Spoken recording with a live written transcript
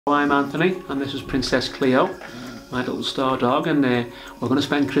I'm Anthony and this is Princess Cleo, my little star dog, and we're going to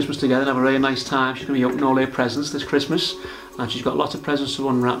spend Christmas together and have a really nice time. She's going to be opening all her presents this Christmas, and she's got lots of presents to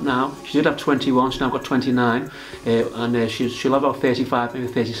unwrap now. She did have 21, she's now got 29, and she'll have about 35, maybe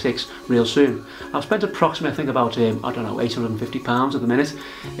 36 real soon. I've spent approximately, I think, about I don't know, £850 at the minute.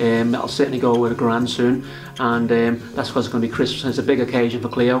 That'll certainly go over £1,000 soon, and that's because it's going to be Christmas and it's a big occasion for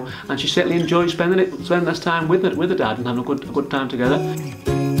Cleo, and she certainly enjoys spending this time with her dad and having a good time together.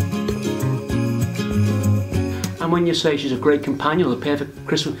 And when you say she's a great companion, or the perfect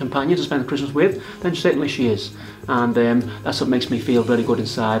Christmas companion to spend Christmas with, then certainly she is. And that's what makes me feel very good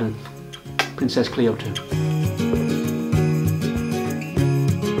inside, and Princess Cleo too.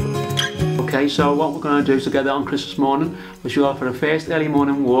 Okay, so what we're going to do together on Christmas morning, we shall go for a first early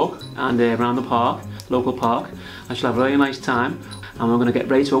morning walk and around the park, local park, and she'll have a really nice time. And we're going to get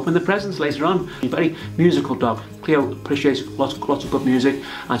ready to open the presents later on. She's a very musical dog. Cleo appreciates lots of good music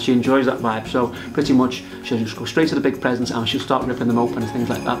and she enjoys that vibe, so pretty much she'll just go straight to the big presents and she'll start ripping them open and things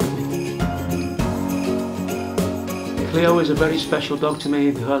like that. Cleo is a very special dog to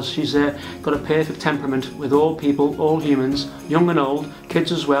me because she's got a perfect temperament with all people, all humans, young and old,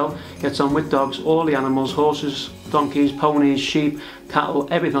 kids as well, gets on with dogs, all the animals, horses, donkeys, ponies, sheep, cattle,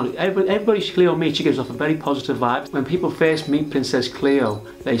 everything. Everybody Cleo meets, she gives off a very positive vibe. When people first meet Princess Cleo,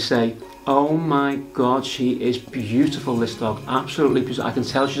 they say, "Oh my God, she is beautiful, this dog, absolutely beautiful. I can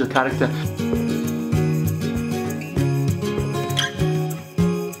tell she's a character."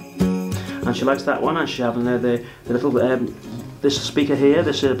 And she likes that one, and she's having the little this speaker here,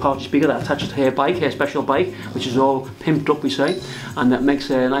 this party speaker that attaches to her bike, her special bike, which is all pimped up, we say, and that makes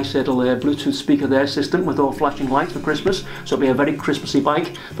a nice little Bluetooth speaker there system with all flashing lights for Christmas. So it'll be a very Christmassy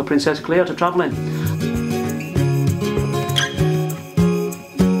bike for Princess Cleo to travel in.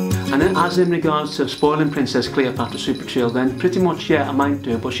 And then, as in regards to spoiling Princess Cleopatra Superchill, then pretty much, yeah, I might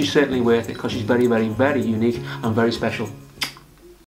do, but she's certainly worth it because she's very, very, very unique and very special.